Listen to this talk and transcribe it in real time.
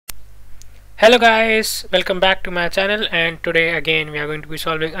Hello guys, welcome back to my channel, and today again we are going to be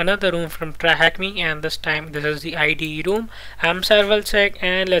solving another room from TRYHACKME, and this time this is the IDE room. I'm CyberWorldSec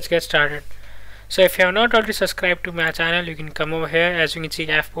and let's get started. So if you have not already subscribed to my channel, you can come over here. As you can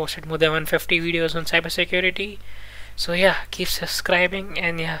see, I've posted more than 150 videos on cybersecurity. So yeah, keep subscribing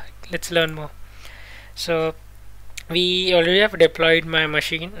and yeah, let's learn more. So we already have deployed my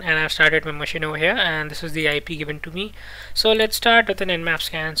machine and I've started my machine over here, and this is the IP given to me. So let's start with an nmap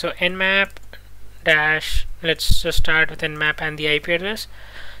scan. So nmap dash, let's just start with nmap and the IP address.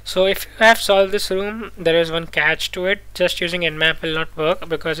 So if you have solved this room, there is one catch to it. Just using nmap will not work,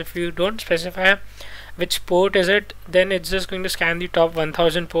 because if you don't specify which port is it, then it's just going to scan the top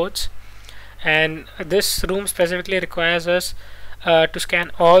 1000 ports, and this room specifically requires us to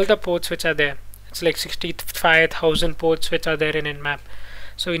scan all the ports which are there. It's like 65,000 ports which are there in nmap,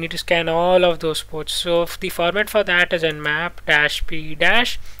 so we need to scan all of those ports. So the format for that is nmap dash p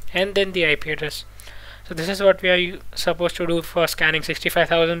dash and then the IP address. So this is what we are supposed to do for scanning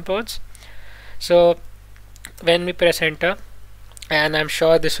 65,000 ports. So when we press enter, and I'm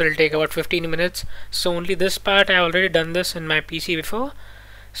sure this will take about 15 minutes, so only this part I already done this in my PC before.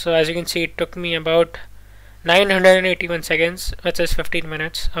 So as you can see, it took me about 981 seconds, which is 15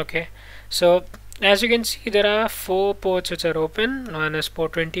 minutes. Okay, so as you can see, there are 4 ports which are open. One is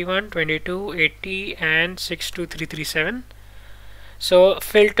port 21, 22, 80 and 62337. So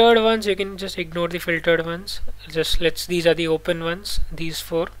filtered ones, you can just ignore the filtered ones. These are the open ones, these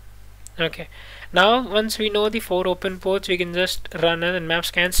 4. Okay, now once we know the 4 open ports, we can just run an nmap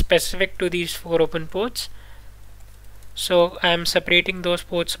scan specific to these 4 open ports. So I am separating those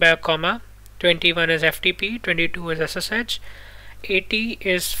ports by a comma. 21 is FTP, 22 is SSH, 80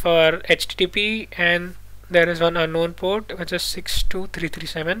 is for HTTP, and there is one unknown port which is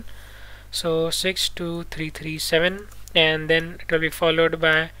 62337. So 62337, and then it will be followed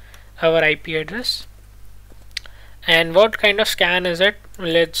by our IP address. And what kind of scan is it?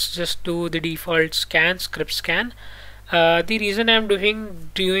 Let's just do the default scan, script scan. The reason I'm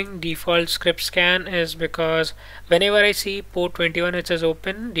doing default script scan is because whenever I see port 21 which is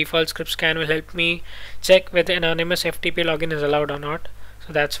open, default script scan will help me check whether anonymous FTP login is allowed or not.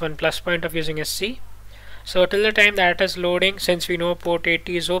 So that's one plus point of using SC. So till the time that is loading, since we know port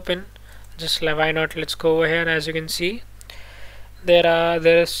 80 is open, just why not, let's go over here. As you can see, there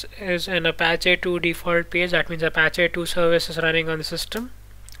is an Apache 2 default page. That means Apache 2 service is running on the system,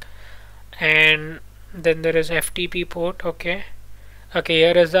 and then there is FTP port. Okay,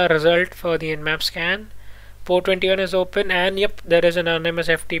 here is the result for the nmap scan. Port 21 is open, and yep, there is an anonymous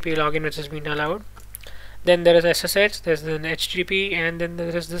FTP login which has been allowed. Then there is SSH, there's an HTTP, and then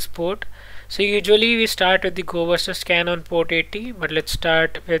there is this port. So usually we start with the go versus scan on port 80, but let's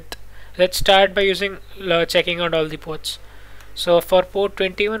start by using checking out all the ports. So for port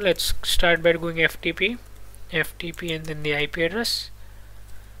 21, let's start by going FTP, and then the IP address,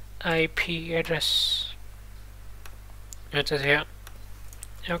 which is here.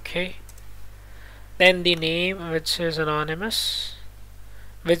 Okay, then the name, which is anonymous,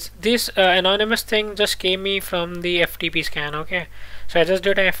 which this anonymous thing just came me from the FTP scan. Okay, so I just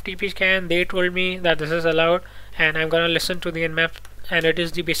did a FTP scan. They told me that this is allowed, and I'm gonna listen to the nmap, and it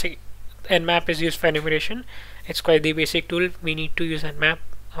is the basic. Nmap is used for enumeration. It's quite the basic tool. We need to use nmap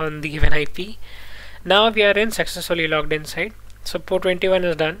on the given IP. Now we are successfully logged inside. So port 21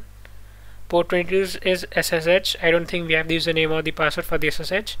 is done. Port 22 is SSH. I don't think we have the username or the password for the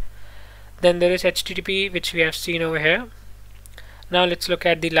SSH. Then there is HTTP, which we have seen over here. Now let's look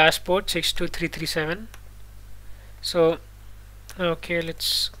at the last port, 62337. So okay,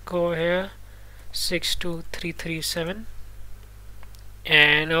 let's go here, 62337.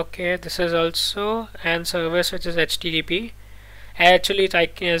 And okay, this is also an service which is HTTP. Actually,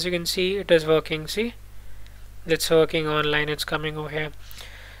 as you can see, it is working. See, it's working online. It's coming over here.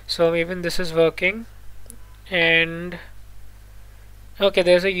 So even this is working. And okay,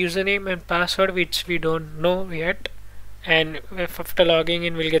 there's a username and password which we don't know yet, and after logging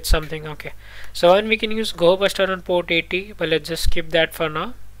in we'll get something. Okay, so when we can use GoBuster on port 80, but let's just skip that for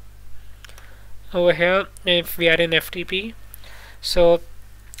now. Over here, if we are in FTP, so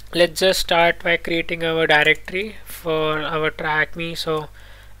let's just start by creating our directory for our TRYHACKME. So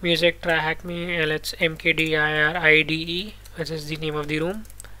music TRYHACKME, and let's mkdir IDE, which is the name of the room.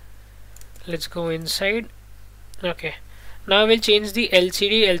 Let's go inside. Okay, now we'll change the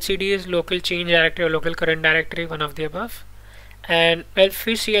LCD. LCD is local change directory or local current directory, one of the above. And if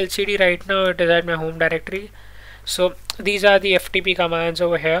we see LCD right now, it is at my home directory. So these are the FTP commands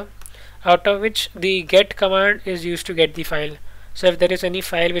over here, out of which the get command is used to get the file. So if there is any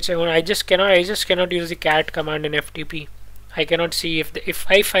file which I want, I just cannot use the cat command in FTP. I cannot see if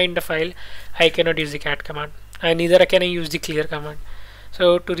I find the file, I cannot use the cat command, and neither can I use the clear command.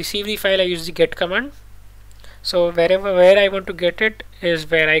 So to receive the file, I use the get command. So where I want to get it is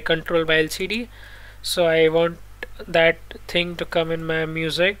where I control by LCD. So I want that thing to come in my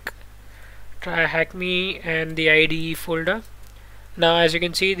music, TRYHACKME, and the IDE folder. Now as you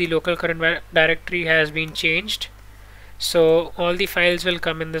can see, the local current directory has been changed, so all the files will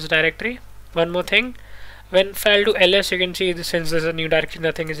come in this directory. One more thing, if I'll do ls, you can see this, since there's a new directory,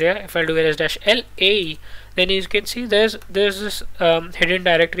 nothing is there. If I'll do ls-la, then you can see there's this hidden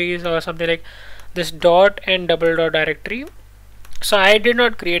directories or something like this dot and double dot directory. So I did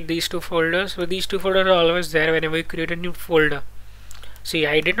not create these two folders, so these two folders are always there whenever you create a new folder. See,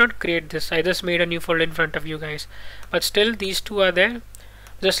 I did not create this, I just made a new folder in front of you guys, but still these two are there.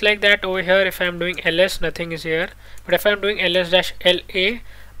 Just like that over here, if I'm doing ls, nothing is here, but if I'm doing ls-la,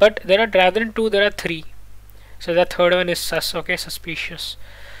 but there are, rather than two, there are three. So the third one is sus, okay, suspicious.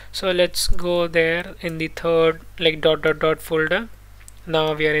 So let's go there in the third, like dot dot dot folder.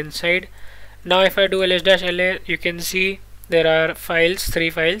 Now we are inside. Now if I do ls-la, you can see there are files, 3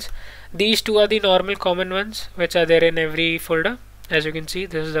 files. These two are the normal common ones which are there in every folder. As you can see,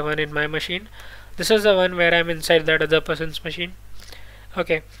 this is the one in my machine, this is the one where I'm inside that other person's machine.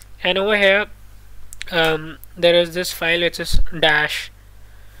 Okay, and over here there is this file which is dash.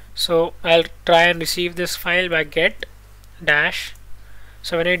 So I'll try and receive this file by get dash.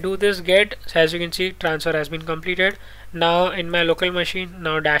 So when I do this get, as you can see, transfer has been completed. Now in my local machine,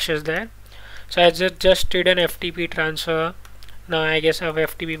 now dash is there. So I just did an FTP transfer. Now I guess our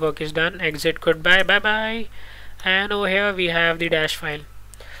FTP work is done. Exit, goodbye, bye bye. And over here we have the dash file.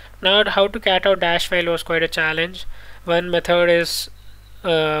 Now how to cat out dash file was quite a challenge. One method is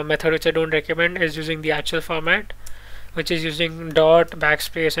method which I don't recommend is using the actual format, which is using dot,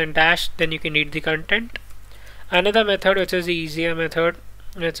 backspace and dash, then you can read the content. Another method which is the easier method,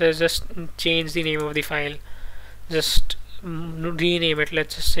 which is just change the name of the file, just rename it.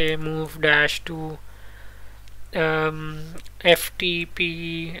 Let's just say move dash to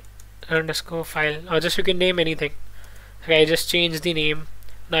FTP underscore file, or just you can name anything. Okay, I just change the name.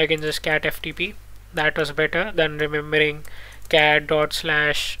 Now you can just cat FTP. That was better than remembering cat dot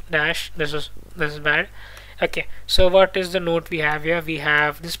slash dash. This is bad. Okay, so what is the note we have here? We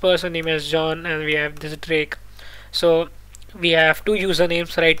have this person name as John and we have this Drake. So we have two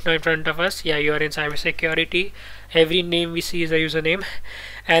usernames right now in front of us. Yeah, you are in cybersecurity. Every name we see is a username.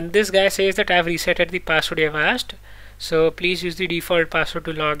 And this guy says that I've resetted the password you have asked. So please use the default password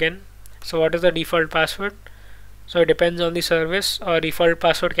to log in. So what is the default password? So it depends on the service, or default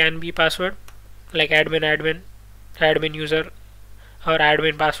password can be password like admin user, or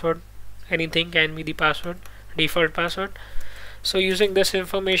admin password. Anything can be the password, default password. So using this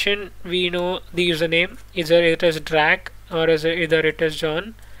information, we know the username, either it is Drake or either it is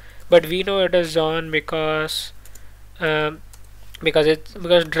John, but we know it is John because Drake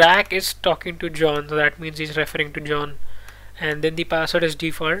is talking to John, so that means he's referring to John, and then the password is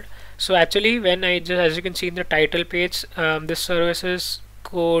default. So actually, when I just, as you can see in the title page, this service is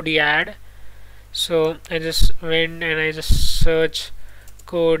codiad. So I just went and I just search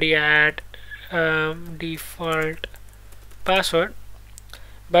codiad default password,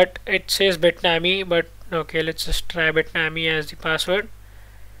 but it says Bitnami. But okay, let's just try Bitnami as the password.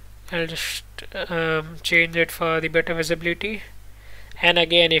 I'll just change it for the better visibility. And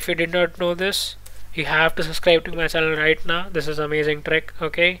again, if you did not know this, you have to subscribe to my channel right now. This is amazing trick.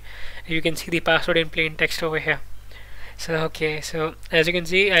 Okay, you can see the password in plain text over here. So okay, so as you can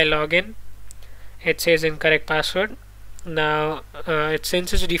see, I log in, it says incorrect password. Now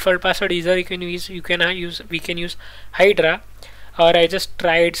since it's default password, either we can use Hydra, or I just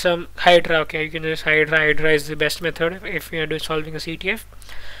tried some Hydra. Okay, you can use Hydra is the best method if you are solving a CTF.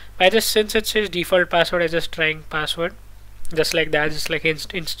 But since it says default password, I just trying password just like that, just like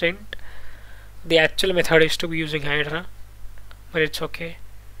instant. The actual method is to be using Hydra, but it's okay.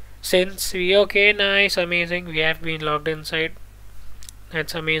 Since okay, nice, amazing, we have been logged inside.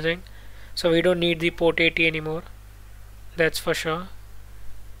 That's amazing. So we don't need the port 80 anymore, that's for sure.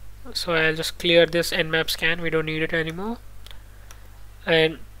 So I'll just clear this nmap scan, we don't need it anymore.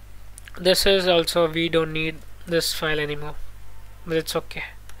 And this is also, we don't need this file anymore, but it's okay.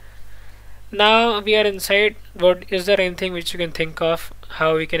 Now we are inside. What is there anything which you can think of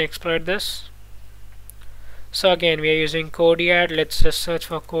how we can exploit this? So again, we are using codiad. Let's just search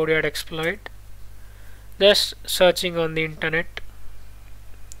for codiad exploit. Just searching on the internet.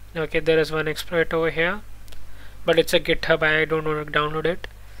 Okay, there is one exploit over here, but it's a GitHub, I don't want to download it.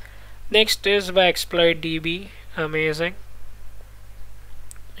 Next is by exploit DB. Amazing,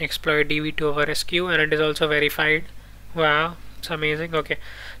 exploit DB to our rescue, and it is also verified. Wow, it's amazing. Okay,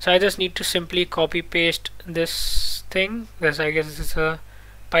 so I just need to simply copy paste this thing. This, I guess, this is a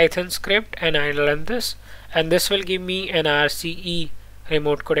Python script, and I'll run this, and this will give me an RCE,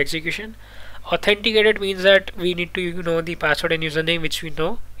 remote code execution. Authenticated means that we need to know the password and username, which we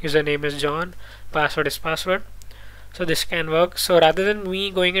know. Username is John, password is password. So this can work. So rather than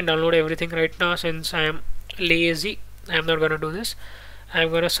me going and download everything right now, since I am lazy, I'm not gonna do this. I'm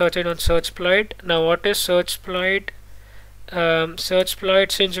gonna search it on Searchploit. Now what is Searchploit?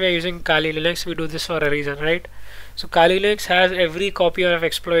 Searchploit, since we are using Kali Linux, we do this for a reason, right? So Kali Linux has every copy of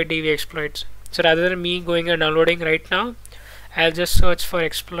exploit DB exploits. So rather than me going and downloading right now, I'll just search for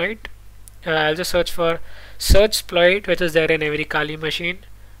exploit. I'll just search for Searchploit, which is there in every Kali machine,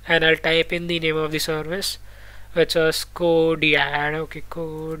 and I'll type in the name of the service, which is codiad. Okay,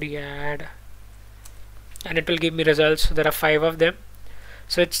 codiad, and it will give me results. So there are 5 of them.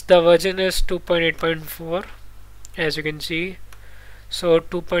 So it's the version is 2.8.4, as you can see. So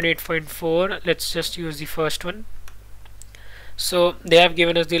 2.8.4, let's just use the first one. So they have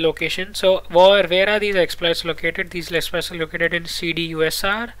given us the location. So where are these exploits located? These exploits are located in CD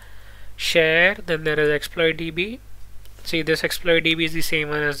USR share. Then there is exploit DB. See, this exploit DB is the same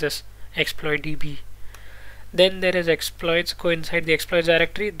one as this exploit DB. Then there is exploits. Go inside the exploits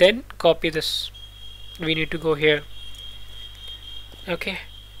directory, then copy this. We need to go here. Okay,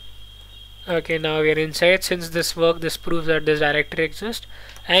 now we are inside. Since this worked, this proves that this directory exists,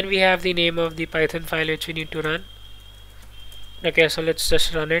 and we have the name of the Python file which we need to run. Okay, so let's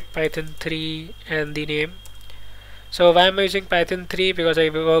just run it, Python 3 and the name. So why am I using Python 3? Because I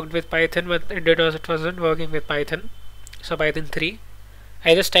worked with Python, but it wasn't working with Python. So Python 3.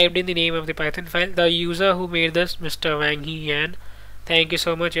 I just typed in the name of the Python file. The user who made this, Mr. Wang Hee Yan, thank you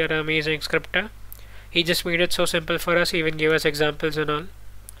so much, you're an amazing scripter. He just made it so simple for us, he even gave us examples and all.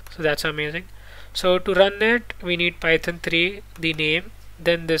 So that's amazing. So to run it, we need Python 3, the name,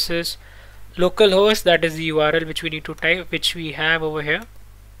 then this is localhost, that is the URL which we need to type, which we have over here.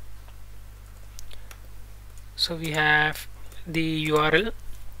 So we have the URL.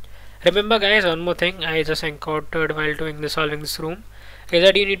 Remember guys, one more thing I just encountered while doing this, solving this room, is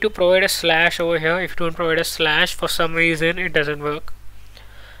that you need to provide a slash over here. If you don't provide a slash, for some reason it doesn't work.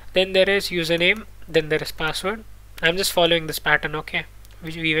 Then there is username, then there is password. I'm just following this pattern, okay,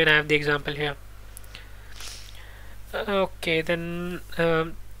 which we even have the example here. Okay, then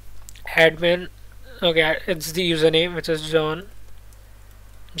admin, okay, it's the username, which is John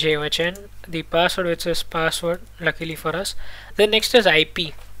JOHN, the password, which is password, luckily for us. Then next is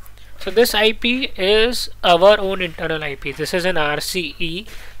IP. So this IP is our own internal IP. This is an RCE,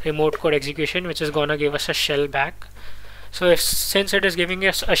 remote code execution, which is gonna give us a shell back. So since it is giving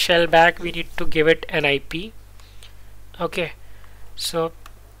us a shell back, we need to give it an IP. Okay, so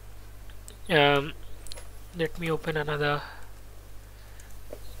let me open another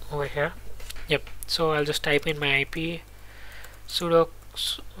over here. Yep, so I'll just type in my IP, sudo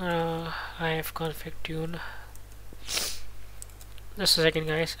ifconfig tune. Just a second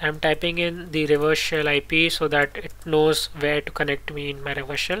guys, I'm typing in the reverse shell IP so that it knows where to connect me in my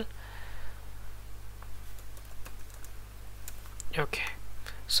reverse shell. Okay,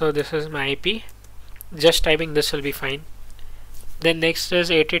 so this is my IP. Just typing this will be fine. Then next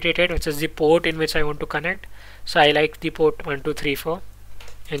is 8888, which is the port in which I want to connect. So I like the port 1234.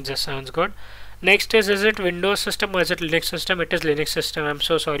 It just sounds good. Next is it Windows system or is it Linux system? It is Linux system. I'm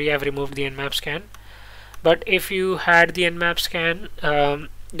so sorry, I've removed the nmap scan. But if you had the nmap scan,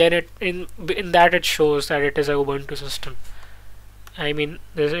 then it in that it shows that it is a Ubuntu system. I mean,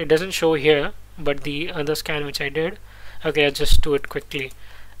 it doesn't show here, but the other scan which I did. Okay, I'll just do it quickly.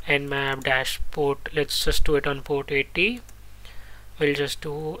 Nmap dash port. Let's just do it on port 80. We'll just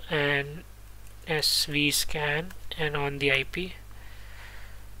do an SV scan and on the IP,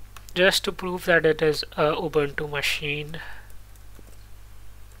 just to prove that it is a Ubuntu machine.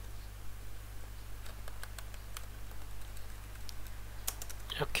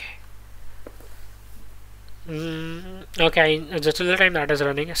 Okay. Okay, just a little time that is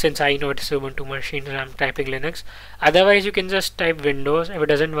running. Since I know it is Ubuntu machine, I'm typing Linux. Otherwise, you can just type Windows. If it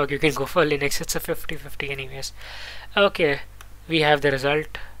doesn't work, you can go for Linux. It's a 50-50 anyways. Okay, we have the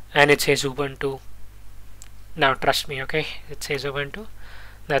result, and it says Ubuntu. Now trust me, okay, it says Ubuntu.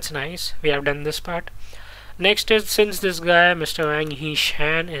 That's nice. We have done this part. Next is, since this guy Mr. Wang Hee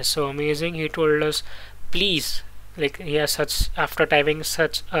Shan is so amazing, he told us please, like he has such, after typing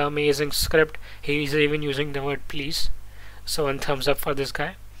such amazing script, he is even using the word please. So one thumbs up for this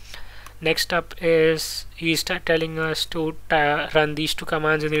guy. Next up is he's telling us to run these two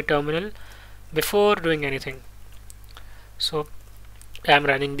commands in the terminal before doing anything. So I'm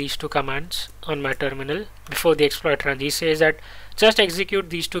running these two commands on my terminal before the exploit runs. He says that just execute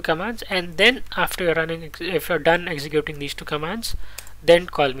these two commands, and then after you're running, if you're done executing these two commands, then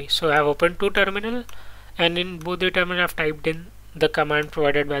call me. So I've opened two terminal, and in both the terminal I've typed in the command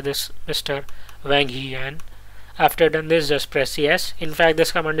provided by this Mr. Wang Hian. After done this, just press yes. In fact,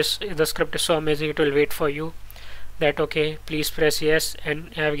 this command is, the script is so amazing, it will wait for you that okay, please press yes,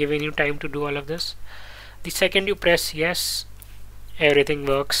 and I have given you time to do all of this. The second you press yes, everything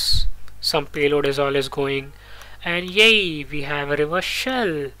works. Some payload is always going, and yay, we have a reverse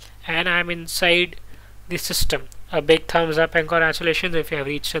shell, and I'm inside the system. A big thumbs up and congratulations if you have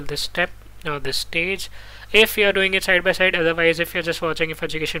reached till this step, or this stage, if you are doing it side by side. Otherwise, if you're just watching it for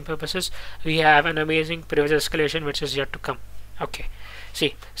education purposes, we have an amazing privilege escalation which is yet to come. Okay,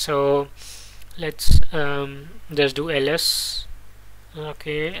 see, so let's just do ls.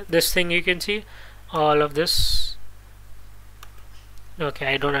 Okay, this thing you can see all of this. Okay,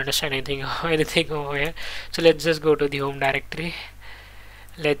 I don't understand anything over here, so let's just go to the home directory.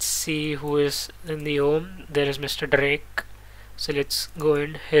 Let's see who is in the home. There is Mr. Drake, so let's go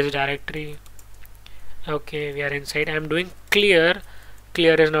in his directory. Okay, we are inside. I'm doing clear.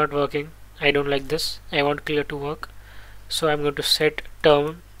 Clear is not working. I don't like this. I want clear to work, so I'm going to set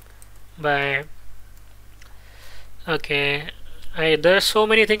term by okay. There are so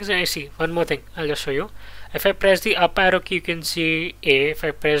many things I see. One more thing I'll just show you. If I press the up arrow key, you can see A. If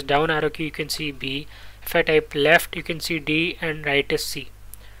I press down arrow key, you can see B. If I type left, you can see D, and right is C.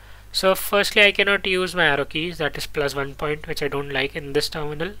 So firstly, I cannot use my arrow keys, that is +1 point, which I don't like in this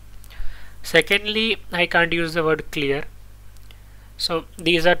terminal. Secondly, I can't use the word clear. So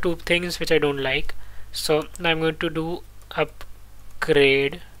these are two things which I don't like. So I'm going to do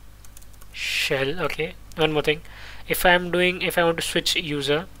upgrade shell. Okay, one more thing. If I want to switch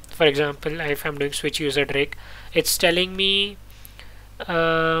user, for example, if I'm doing switch user Drake, it's telling me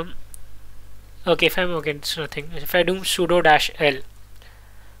okay, it's nothing. If I do sudo -l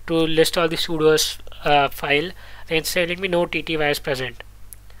to list all the sudos file, then it's telling me no TTY is present.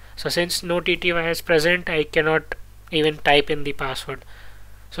 So since no TTY is present, I cannot even type in the password.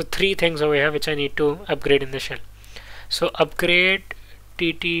 So three things over here which I need to upgrade in the shell. So upgrade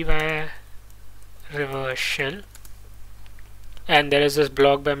TTY reverse shell, and there is this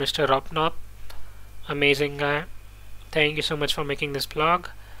blog by Mr. Ropnop, amazing guy. Thank you so much for making this blog.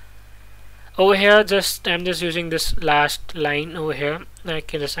 Over here, I'm just using this last line over here.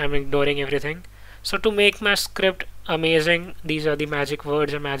 I'm ignoring everything. So to make my script amazing, these are the magic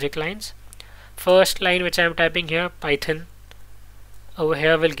words and magic lines. First line which I'm typing here, Python, over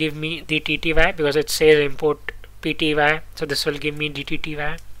here will give me the TTY because it says import PTY, so this will give me the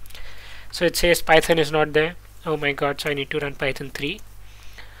TTY. So it says Python is not there. Oh my god, so I need to run Python 3.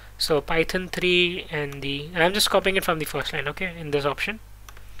 So Python 3, and I'm just copying it from the first line, okay, in this option.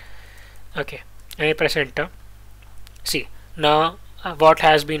 Okay, and I press enter. See, now what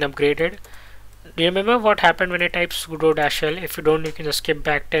has been upgraded. Do you remember what happened when I typed sudo -l? If you don't, you can just skip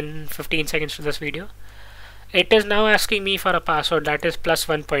back 10-15 seconds to this video. It is now asking me for a password, that is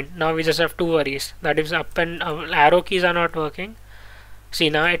 +1 point. Now we just have two worries, that is up and arrow keys are not working. See,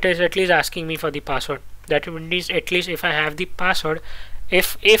 now it is at least asking me for the password. That means at least if I have the password,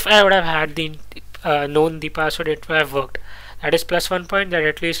 if I would have had the known the password, it would have worked. That is +1 point, that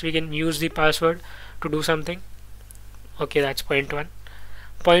at least we can use the password to do something. Okay, that's point 1.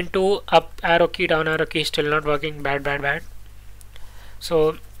 Point 2, up arrow key, down arrow key, still not working. Bad.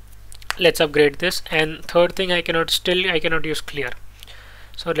 So let's upgrade this. And third thing, I cannot use clear.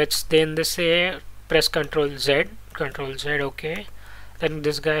 So let's then this say press Ctrl Z. Okay. Then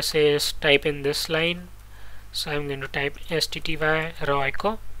this guy says type in this line. So I'm going to type stty raw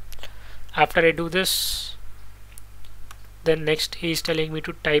echo. After I do this, then next he's telling me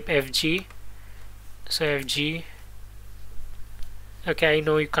to type fg. So fg. Okay, I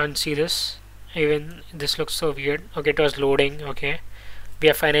know you can't see this. Even this looks so weird. Okay, it was loading. Okay, we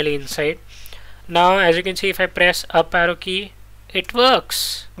are finally inside. Now as you can see, if I press up arrow key, it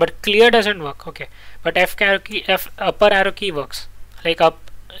works, but clear doesn't work. Okay, but upper arrow key works, like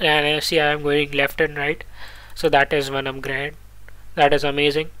up, and see I am going left and right. So that is one upgrade. That is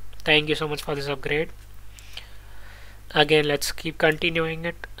amazing. Thank you so much for this upgrade. Again, let's keep continuing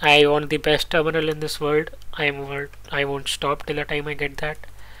it. I want the best terminal in this world. I won't stop till the time I get that.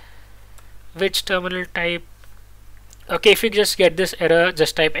 Which terminal type? Okay, if you just get this error,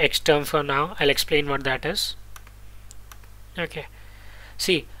 just type xterm for now. I'll explain what that is. Okay,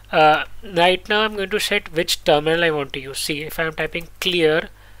 see, right now I'm going to set which terminal I want to use. See, if I'm typing clear,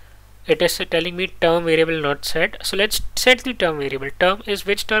 it is telling me term variable not set. So let's set the term variable. Term is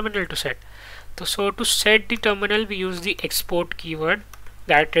which terminal to set. So to set the terminal, we use the export keyword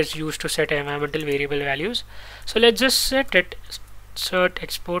that is used to set environmental variable values. So let's just set it, set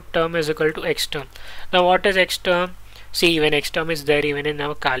export term is equal to x term. Now what is x term? See, even x term is there even in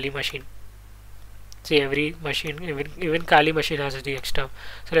our Kali machine. See, every machine, even Kali machine has the x term.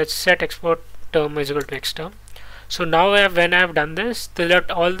 So let's set export term is equal to x term. So now when I have done this, till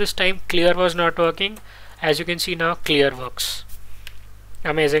that all this time clear was not working. As you can see now, clear works.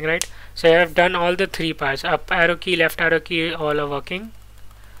 Amazing, right? So I have done all the three parts. Up arrow key, left arrow key, all are working.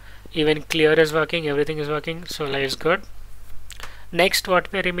 Even clear is working, everything is working. So life is good. Next,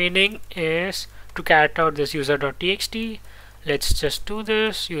 what we're remaining is to cat out this user.txt. Let's just do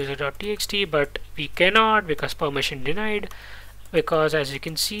this user.txt, but we cannot because permission denied. Because as you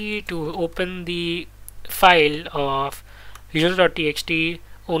can see, to open the file of user.txt,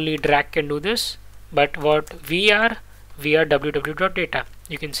 only drag can do this. But what we are www.data.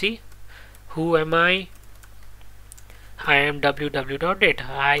 You can see, who am I? I am www.data.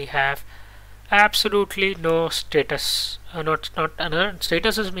 I have absolutely no status.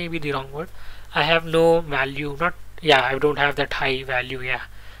 Status is maybe the wrong word. I have no value. I don't have that high value. Yeah,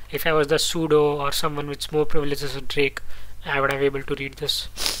 if I was the sudo or someone with more privileges with Drake, I would have able to read this.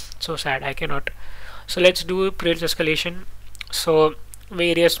 So sad, I cannot. So let's do privilege escalation. So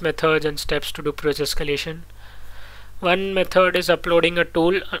various methods and steps to do privilege escalation. One method is uploading a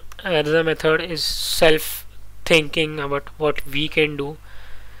tool. Another method is self thinking about what we can do.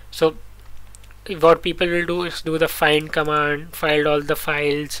 So what people will do is do the find command, find all the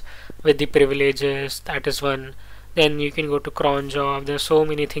files with the privileges. That is one. Then you can go to cron job. There are so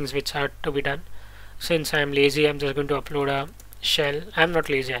many things which are to be done. Since I'm lazy, I'm just going to upload a shell. I'm not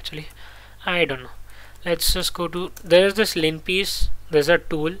lazy actually. I don't know. Let's just go to, there's this linpiece. There's a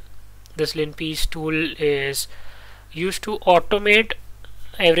tool. This linpiece tool is used to automate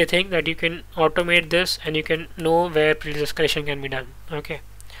everything, that you can automate this and you can know where privilege escalation can be done. Okay,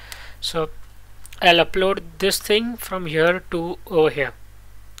 so I'll upload this thing from here to over here.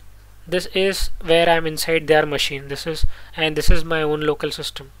 This is where I'm inside their machine. This is my own local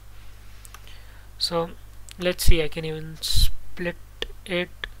system. So let's see, I can even split it.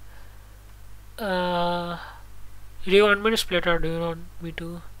 Do you want me to split or do you want me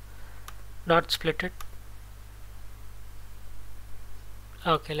to not split it?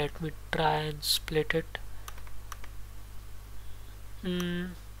 Okay, let me try and split it.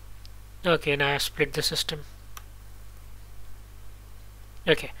 Okay, now I split the system.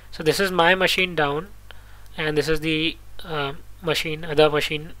 Okay, so this is my machine down and this is the other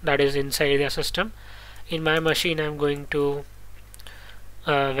machine that is inside the system. In my machine I'm going to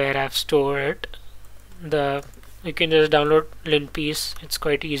where I've stored it. You can just download linpiece. It's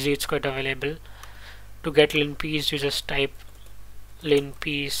quite easy, it's quite available. To get linpiece, you just type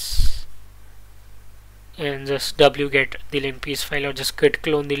linpiece and just wget the linpiece file, or just git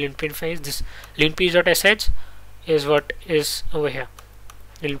clone the linpiece file. This linpiece.sh is what is over here,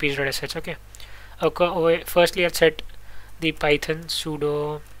 linpiece.sh. Okay, firstly I'll set the python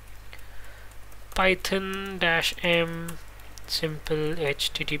sudo python-m simple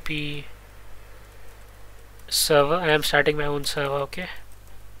http server, and I'm starting my own server. Okay,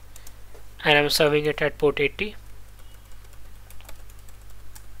 and I'm serving it at port 80.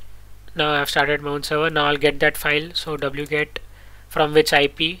 Now I've started my own server. Now I'll get that file. So wget from which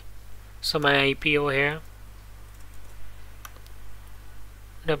IP. So my IP over here.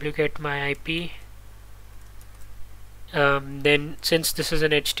 Wget my IP. Then since this is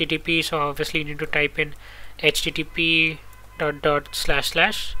an HTTP, so obviously you need to type in http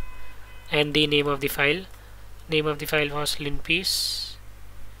 // and the name of the file. Name of the file was linpiece,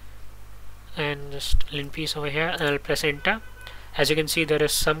 and just linpiece over here, and I'll press enter. As you can see, there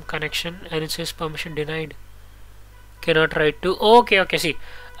is some connection and it says permission denied, cannot write to. Okay, see,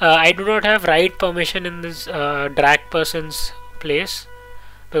 I do not have write permission in this drag person's place,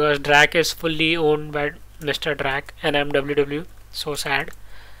 because drag is fully owned by Mr. Drag and I'm WW. So sad.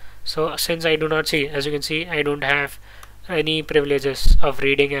 So since I do not see, as you can see, I don't have any privileges of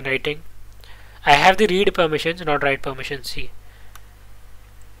reading and writing. I have the read permissions, not write permissions. See,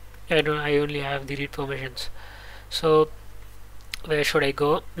 I only have the read permissions. So where should I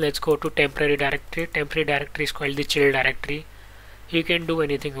go? Let's go to temporary directory. Temporary directory is called the chill directory. You can do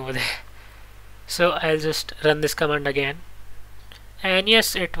anything over there. So I'll just run this command again, and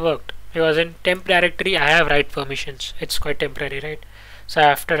yes, it worked. Because in temp directory I have write permissions. It's quite temporary, right? So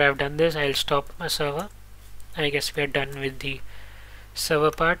after I've done this, I'll stop my server. I guess we are done with the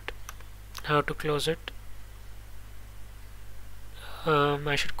server part. How to close it?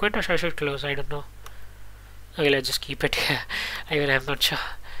 I should quit or I should close? I don't know. Okay, let's just keep it here. I'm not sure.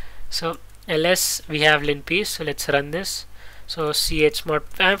 So ls we have linpiece, so let's run this. So chmod,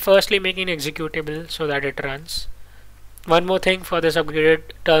 I'm firstly making executable so that it runs. One more thing, for this upgraded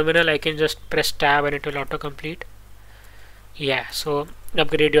terminal I can just press tab and it will autocomplete. Yeah, so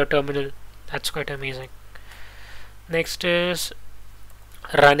upgrade your terminal, that's quite amazing. Next is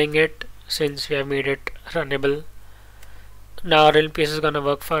running it, since we have made it runnable. Now our linpiece is gonna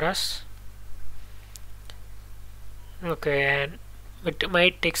work for us. Okay, and it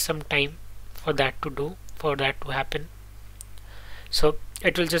might take some time for that to happen. So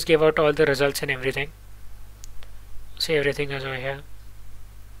it will just give out all the results and everything. See, everything is over here.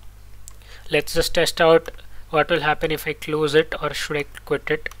 Let's just test out what will happen if I close it, or should I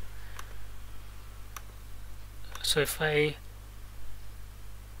quit it. So if I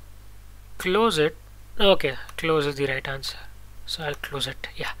close it, okay, close is the right answer, so I'll close it.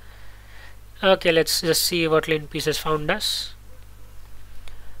 Yeah, okay, let's just see what linpiece has found us.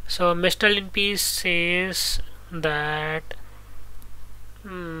 So Mr. Linpiece says that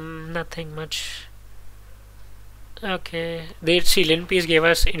nothing much. Okay, linpiece gave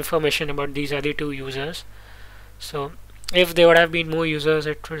us information about these are the two users. So if there would have been more users,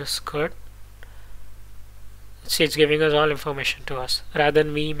 it was good. See, it's giving us all information to us rather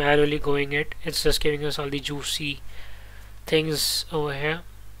than me manually going it. It's just giving us all the juicy things over here.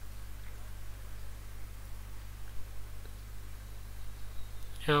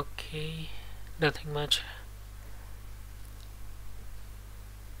 Okay, nothing much.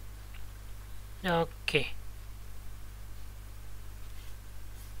 Okay,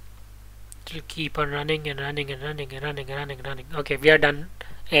 it will keep on running and running and running and running and running and running. Okay, we are done.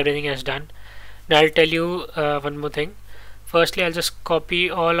 Everything is done. Now I'll tell you one more thing. Firstly, I'll just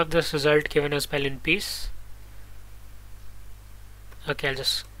copy all of this result given us by linpiece. Okay, I'll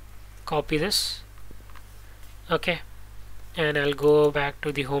just copy this. Okay, and I'll go back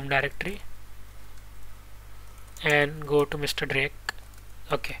to the home directory and go to Mr. Drake.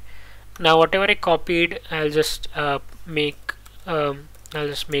 Okay, now whatever I copied, I'll just make a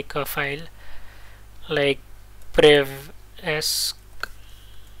file like privesc,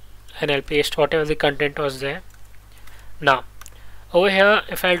 and I'll paste whatever the content was there. Now over here,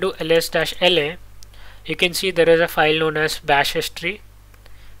 if I'll do ls-la, you can see there is a file known as bash history.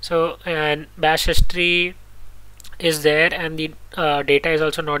 So, and bash history is there, and the data is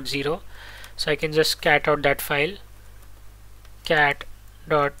also not 0. So I can just cat out that file, cat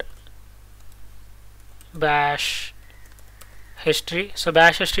dot bash history. So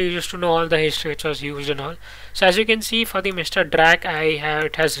bash history used to know all the history which was used and all. So as you can see, for the Mr. Drag,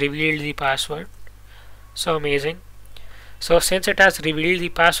 it has revealed the password. So amazing. So since it has revealed the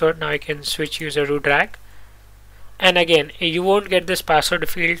password, now I can switch user to drag. And again, you won't get this password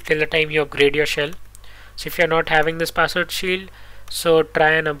field till the time you upgrade your shell. So if you're not having this password field, so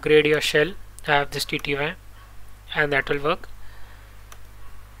try and upgrade your shell, have this TTY, and that will work.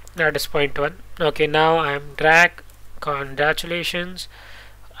 That is point 1. Okay, now I'm drag. Congratulations,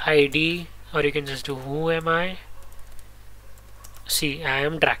 ID, or you can just do who am I. See, I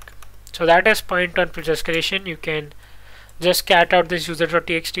am drag. So that is point 1 push escalation. You can just cat out this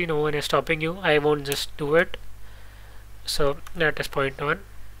user.txt. No one is stopping you. I won't just do it. So that is point 1.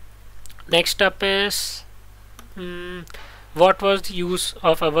 Next up is what was the use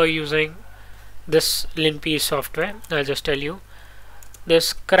of our using this linpiece software. I'll just tell you.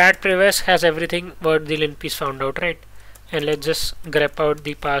 This crat-privesc has everything what the linpiece found out, right? And let's just grep out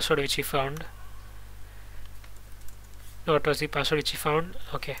the password which he found. What was the password which he found?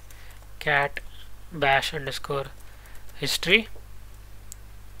 Okay, cat bash underscore history.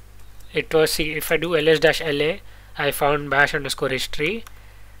 It was, see, if I do ls-la, I found bash underscore history,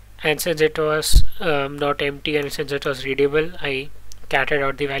 and since it was not empty and since it was readable, I catted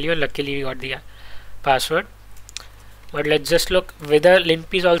out the value, and luckily we got the password. But let's just look whether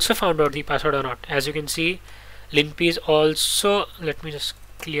linpiece also found out the password or not. As you can see, linpiece also, let me just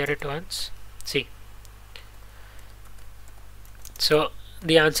clear it once. See, so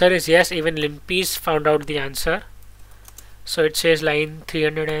the answer is yes, even linpiece found out the answer. So it says line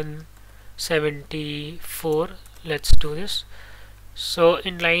 374. Let's do this. So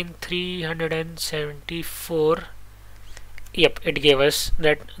in line 374, yep, it gave us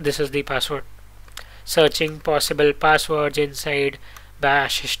that this is the password. Searching possible passwords inside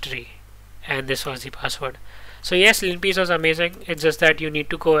bash history, and this was the password. So yes, linpiece was amazing. It's just that you need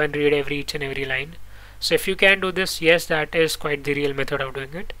to go and read each and every line. So if you can do this, yes, that is quite the real method of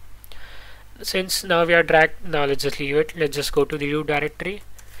doing it. Since now we are dragged, now let's just leave it. Let's just go to the root directory,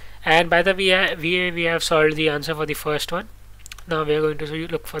 and by the way, we have solved the answer for the first one. Now we are going to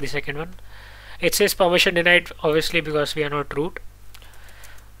look for the second one. It says permission denied, obviously, because we are not root.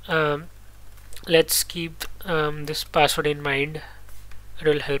 let's keep this password in mind. It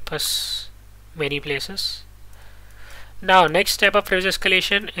will help us many places. Now next step of privilege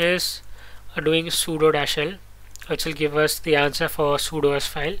escalation is doing sudo -l, which will give us the answer for sudo's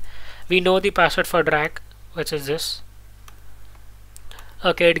file. We know the password for drag, which is this.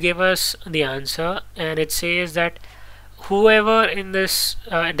 Okay, it gave us the answer, and it says that whoever in this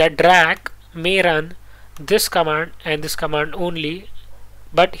that drag may run this command and this command only,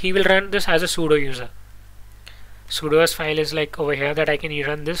 but he will run this as a sudo user. Sudo's file is like over here, that I can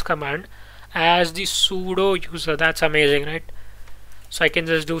run this command as the sudo user. That's amazing, right? So I can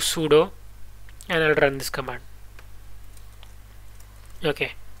just do sudo and I'll run this command.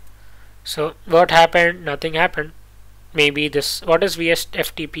 Okay, so what happened? Nothing happened. Maybe this, what is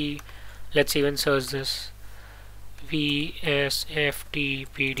VSFTP? Let's even search this.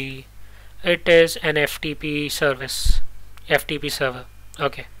 VSFTPD. It is an FTP service, FTP server.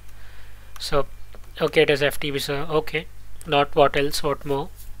 Okay, so okay, it is FTP server. Okay, not what else, what more.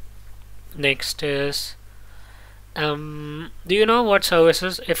 Next is do you know what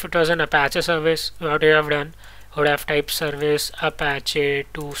services? If it was an Apache service, what you have done, would have typed service Apache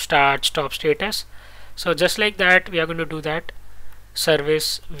to start stop status. So just like that, we are going to do that.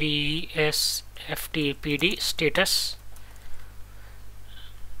 Service VSFTPD status.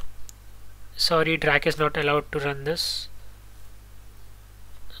 Sorry, drag is not allowed to run this.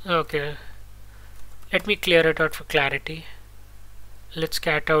 Okay, let me clear it out for clarity. Let's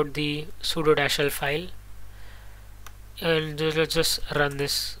cat out the sudo -l file and let's just run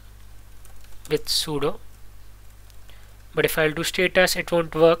this with sudo. But if I'll do status, it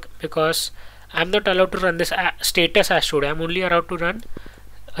won't work because I'm not allowed to run this status as sudo. I'm only allowed to run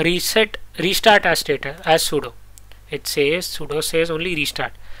restart as status as sudo. It says sudo says only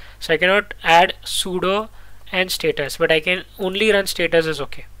restart, so I cannot add sudo and status, but I can only run status is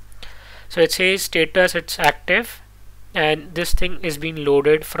okay. So it says status, it's active, and this thing is being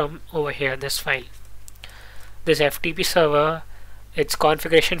loaded from over here, this file, this FTP server. Its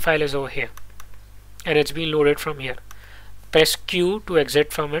configuration file is over here and it's being loaded from here. Press Q to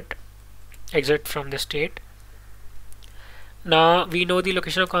exit from it, exit from the state. Now we know the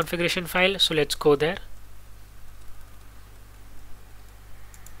location of configuration file, so let's go there.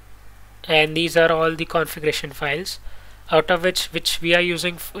 And these are all the configuration files, out of which we are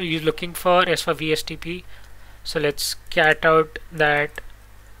looking for is for VSTP. So let's cat out that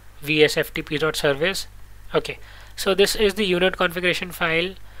vsftp.service. Okay, so this is the unit configuration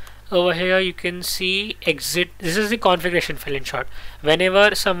file. Over here you can see exit. This is the configuration file in short.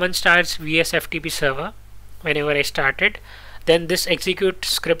 Whenever someone starts vsftp server, whenever I start it, then this execute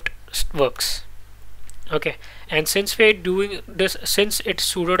script works. Okay, and since we're doing this, since it's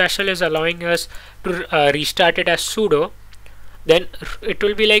sudo -l is allowing us to restart it as sudo, then it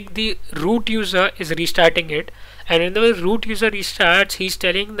will be like the root user is restarting it, and when the root user restarts, he's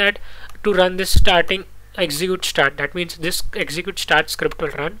telling that to run this starting execute start. That means this execute start script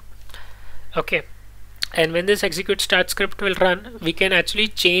will run. Okay, and when this execute start script will run, we can actually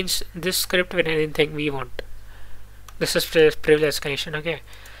change this script with anything we want. This is privilege escalation. Okay,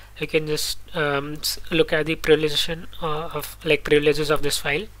 you can just look at the privileges of this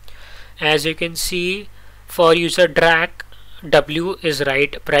file. As you can see, for user drag, W is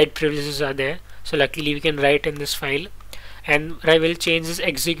write privileges are there, so luckily we can write in this file, and I will change this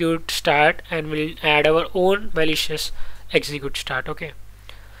execute start and we'll add our own malicious execute start. Okay,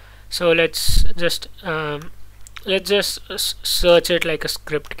 so let's just search it like a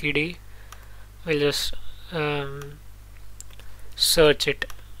script kiddie. We'll just search it,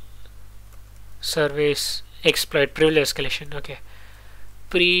 service exploit privilege escalation. Okay,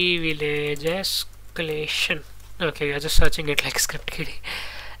 privilege escalation. Okay, we are just searching it like script kiddie,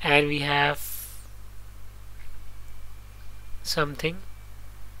 and we have something.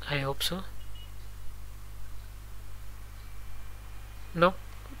 I hope so. No.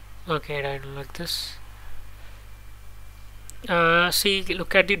 Okay, I don't like this. See,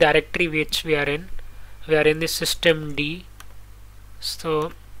 look at the directory which we are in. We are in the system D.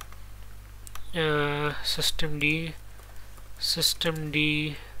 So system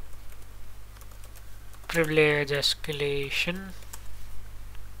D privilege escalation.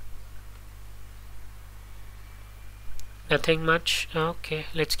 Nothing much. Okay,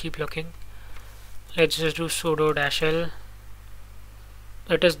 let's keep looking. Let's just do sudo -l.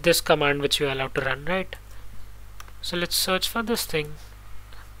 It is this command which we are allowed to run, right? So let's search for this thing,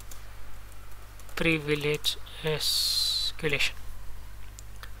 privilege escalation.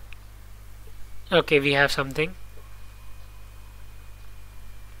 Okay, we have something.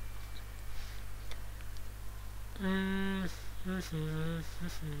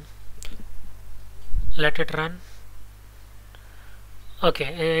 let it run.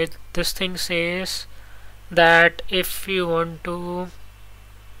 Okay, this thing says that if you want to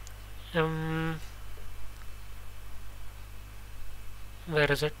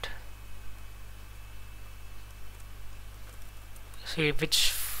where is it? See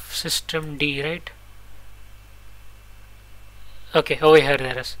which system D, right? Okay, over here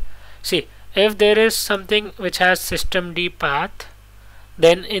there is. See, if there is something which has system D path,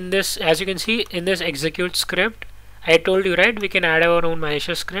 then in this, as you can see in this execute script, I told you, right, we can add our own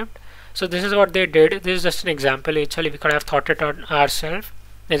malicious script. So this is what they did. This is just an example. Actually, we could have thought it on ourselves.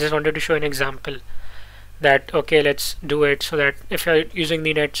 I just wanted to show an example that okay, let's do it so that if you're using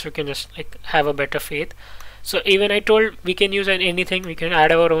the nets, you can just like have a better faith. So even I told we can use anything, we can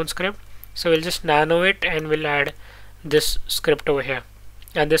add our own script. So we'll just nano it and we'll add this script over here,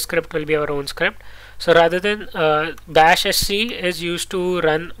 and this script will be our own script. So rather than bash sc is used to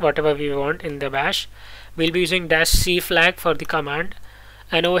run whatever we want in the bash, we'll be using -c flag for the command,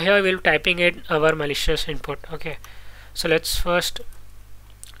 and over here we'll typing in our malicious input. Okay, so let's first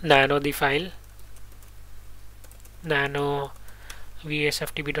nano the file, nano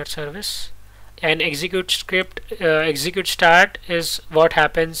vsftp.service, and execute script. Execute start is what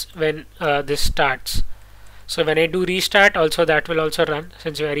happens when this starts. So when I do restart, also that will also run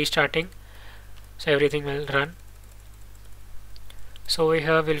since we are restarting, so everything will run. So over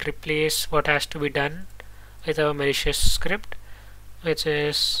here we'll replace what has to be done with our malicious script, which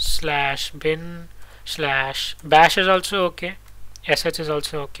is /bin/bash is also okay, sh is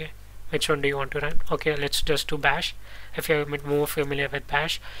also okay. Which one do you want to run? Okay, let's just do bash if you're more familiar with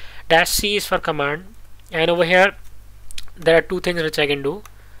bash. -c is for command, and over here there are two things which I can do.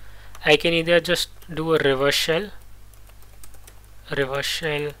 I can either just do a reverse shell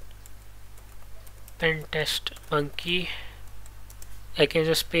pen test monkey. I can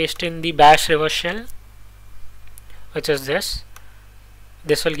just paste in the bash reverse shell, which is this.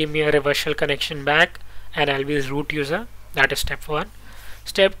 This will give me a reverse shell connection back, and I'll be root user. That is step 1.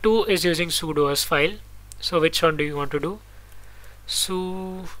 Step 2 is using sudo as file. So which one do you want to do?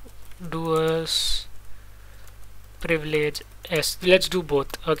 Sudo as privilege s. Let's do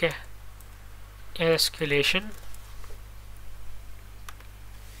both. Okay, escalation.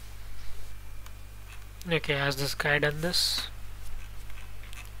 Okay, has this guy done this?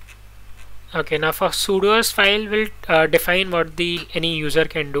 Okay, now for sudo as file will define what the any user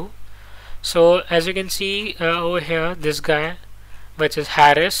can do. So as you can see over here, this guy, which is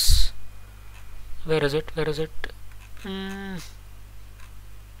Harris, where is it?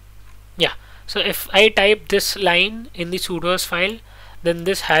 Yeah, so if I type this line in the sudo's file, then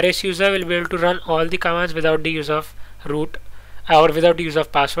this Harris user will be able to run all the commands without the use of root or without the use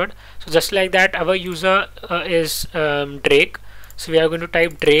of password. So just like that, our user is Drake. So we are going to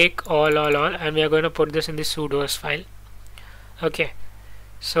type Drake all, and we are going to put this in the sudo's file. Okay,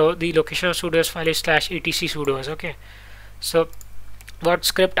 so the location of sudo's file is /etc sudo's. Okay, so what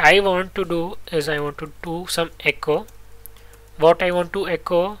script I want to do is I want to do some echo. What I want to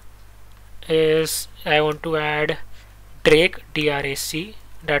echo is I want to add Drake, DRAC,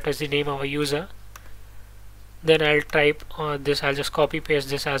 that is the name of a user. Then I'll type this, I'll just copy paste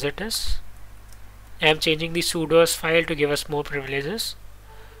this as it is. I'm changing the sudo's file to give us more privileges.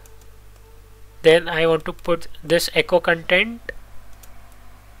 Then I want to put this echo content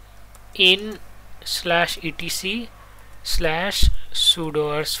in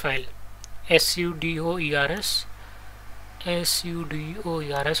 /etc/sudoers file, sudoers.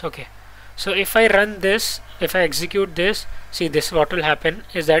 Okay, so if I run this, if I execute this, see this, what will happen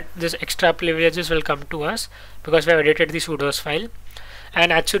is that this extra privileges will come to us because we have edited the sudo's file.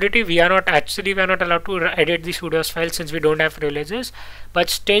 And actually we are not allowed to edit the sudo's file since we don't have privileges. But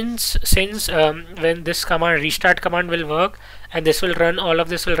since when this command restart command will work and this will run, all of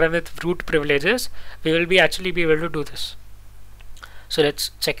this will run with root privileges, we will be actually be able to do this. So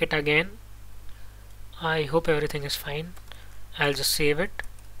let's check it again. I hope everything is fine. I'll just save it.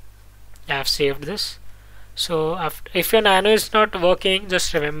 I have saved this. So if your nano is not working,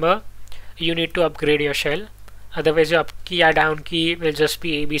 just remember you need to upgrade your shell. Otherwise your up key or down key will just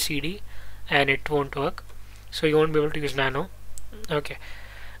be ABCD and it won't work. So you won't be able to use nano. Okay,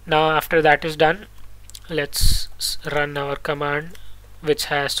 now after that is done, let's run our command which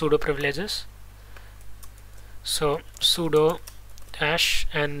has sudo privileges. So sudo dash,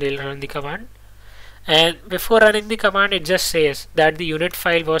 and they'll run the command. And before running the command, it just says that the unit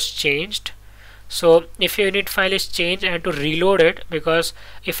file was changed. So if your unit file is changed, I have to reload it, because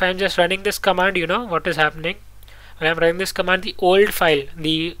if I'm just running this command, you know what is happening. When I'm running this command, the old file,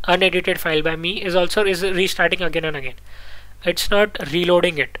 the unedited file by me, is restarting again and again. It's not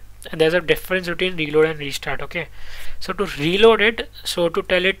reloading it. there's a difference between reload and restart. Okay, so to reload it, so to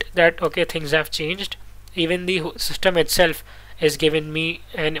tell it that okay, things have changed, even the system itself is giving me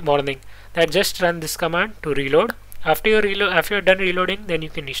a warning that just run this command to reload. After you're done reloading, then you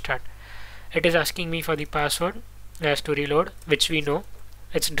can restart. It is asking me for the password as to reload, which we know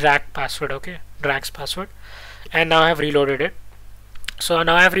it's drag password. Okay, drag's password, and now I have reloaded it. So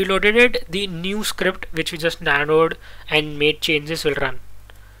now I have reloaded it. The new script which we just downloaded and made changes will run.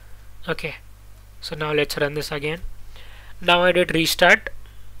 Okay, so now let's run this again. Now I did restart.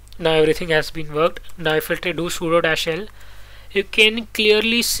 Now everything has been worked. Now if I do sudo -l, you can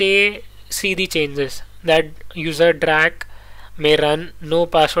clearly see the changes that user drag may run no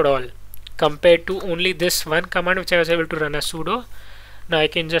password all compared to only this one command which I was able to run as sudo. Now I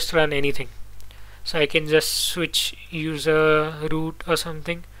can just run anything. So I can just switch user root or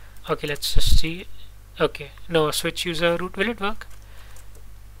something. Okay, let's just see. Okay, no, switch user root, will it work?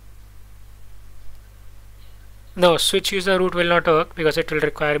 No, switch user root will not work because it will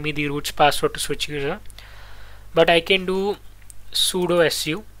require me the root's password to switch user. But I can do sudo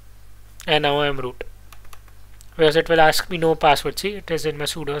su, and now I am root, because it will ask me no password. See, it is in my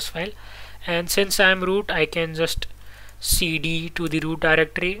sudo's file, and since I am root, I can just cd to the root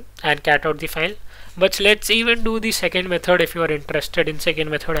directory and cat out the file. But let's even do the second method if you are interested in second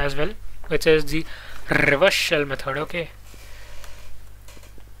method as well, which is the reverse shell method. Okay,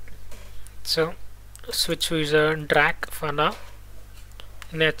 so switch user drag for now.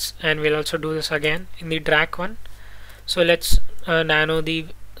 And we'll also do this again in the drag one. So let's nano the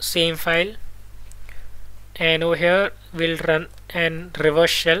same file, and over here we'll run an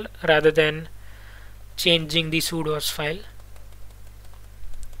reverse shell rather than changing the sudo's file.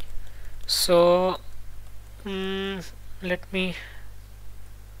 So let me,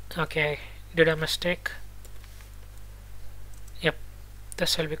 okay, did a mistake. Yep,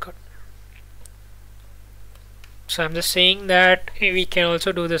 this will be good. So I'm just saying that we can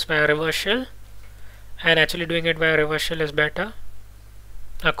also do this by a reverse shell, and actually doing it by a reverse shell is better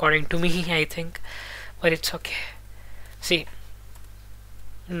according to me, I think, but it's okay. See,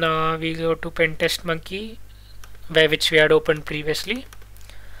 now we go to pentest monkey, which we had opened previously.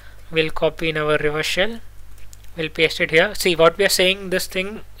 We'll copy in our reverse shell, we'll paste it here. See, what we are saying this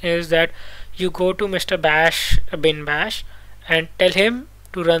thing is that you go to Mr. Bash bin bash and tell him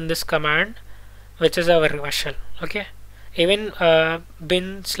to run this command, which is our reverse shell. Okay, even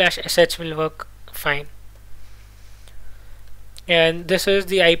bin/sh will work fine, and this is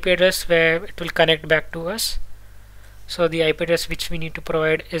the IP address where it will connect back to us. So the IP address which we need to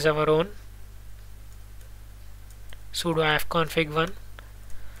provide is our own sudo ifconfig1.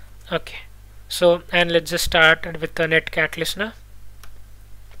 Okay, so and let's just start with the netcat listener.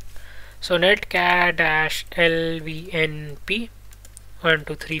 So netcat-lvnp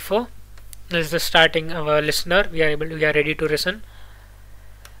 1234. This is the starting our listener. We are ready to listen.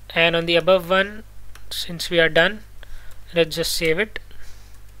 And on the above one, since we are done, let's just save it.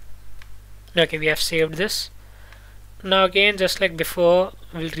 Okay, we have saved this. Now again, just like before,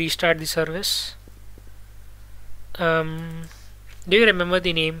 we'll restart the service. Do you remember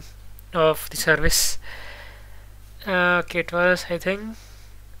the name of the service? Okay, it was, I think,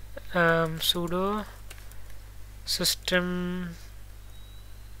 sudo system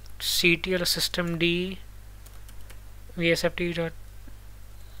ctl systemd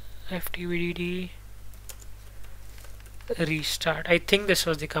vsft.ftbdd restart. I think this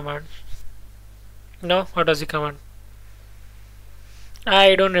was the command. No, what was the command?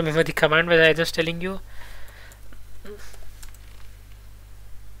 I don't remember the command, but I'm just telling you.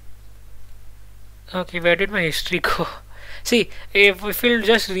 Okay, where did my history go? See, if we'll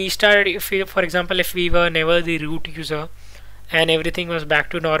just restart, for example, if we were never the root user and everything was back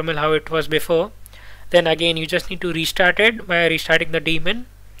to normal how it was before, then again you just need to restart it by restarting the daemon.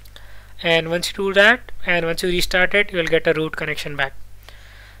 And once you do that, and once you restart it, you will get a root connection back.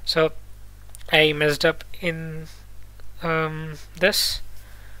 So I messed up in this,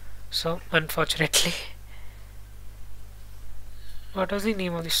 so unfortunately. What was the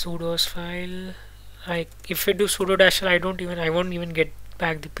name of the sudo's file? If I do sudo -l, I won't even get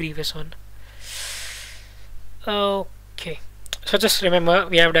back the previous one. Okay, so just remember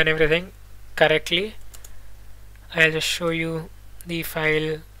we have done everything correctly. I'll just show you the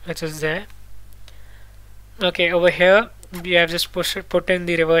file which is there. Okay, over here we have just put in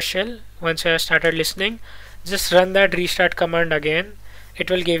the reverse shell. Once you have started listening, just run that restart command again.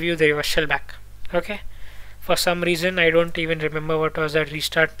 It will give you the reverse shell back. Okay, for some reason I don't even remember what was that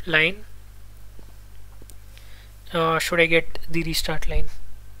restart line. Should I get the restart line?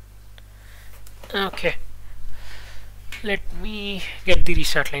 Okay, Let me get the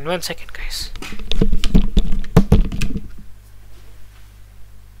restart line. 1 second, guys.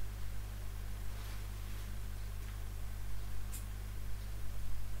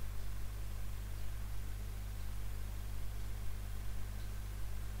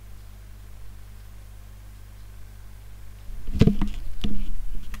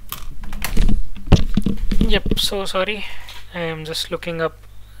 Yep, so sorry. I am just looking up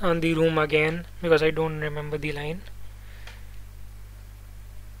on the room again because I don't remember the line.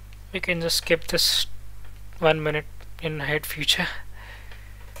 We can just skip this 1 minute in ahead future.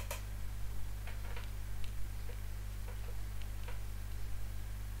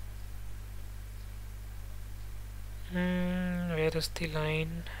 Where is the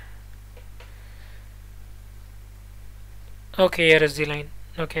line? Okay, here is the line.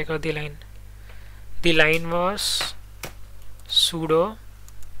 Okay, I got the line. The line was sudo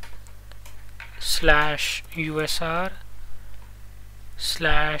 /usr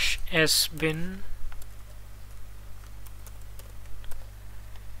 /sbin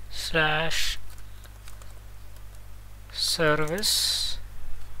 /service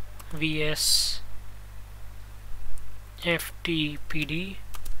vs ftpd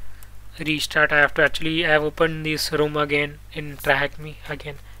restart. I have opened this room again in TRYHACKME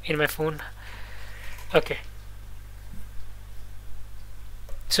again in my phone. Okay,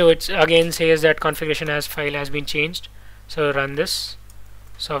 so it's again says that configuration as file has been changed, so run this.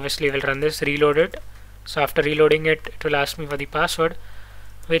 So obviously we'll run this, reload it. So after reloading it, it will ask me for the password,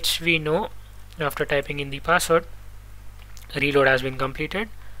 which we know after typing in the password. Reload has been completed,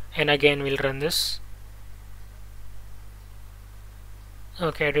 and again we'll run this.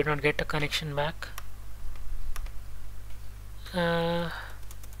 Okay, I did not get a connection back.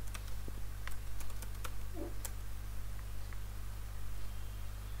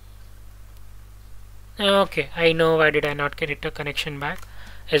 Okay, I know why did I not get it a connection back.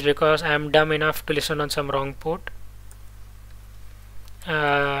 It's because I am dumb enough to listen on some wrong port.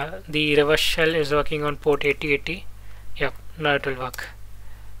 The reverse shell is working on port 8080. Yep, now it will work.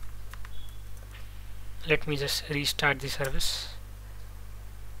 Let me just restart the service.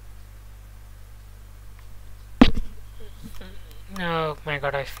 Oh my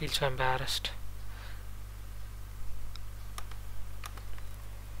god, I feel so embarrassed.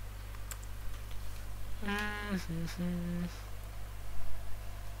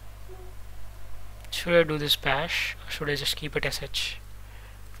 Should I do this bash or should I just keep it sh?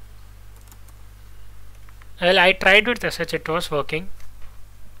 Well, I tried with sh, it was working,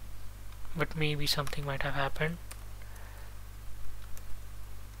 but maybe something might have happened.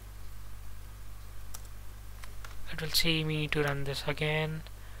 It will see me to run this again.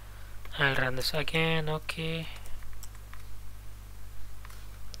 I'll run this again. Okay,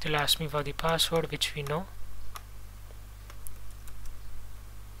 it will ask me for the password, which we know.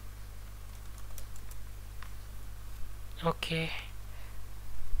 Okay,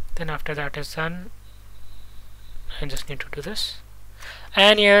 then after that is done, I just need to do this,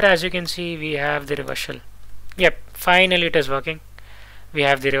 and here as you can see we have the reverse shell. Yep, finally it is working. We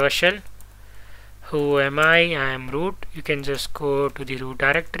have the reverse shell. Who am I? I am root. You can just go to the root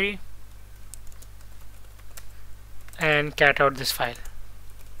directory and cat out this file,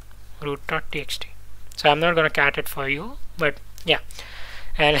 root.txt. So I'm not gonna cat it for you, but yeah.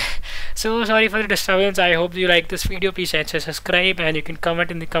 And so sorry for the disturbance. I hope you like this video. Please subscribe, and you can comment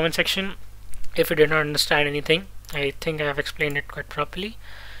in the comment section if you did not understand anything. I think I have explained it quite properly.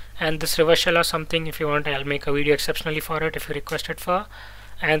 And this reverse shell or something, if you want, I'll make a video exceptionally for it if you request it for.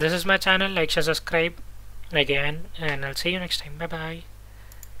 And this is my channel. Like, share, subscribe again, and I'll see you next time. Bye bye.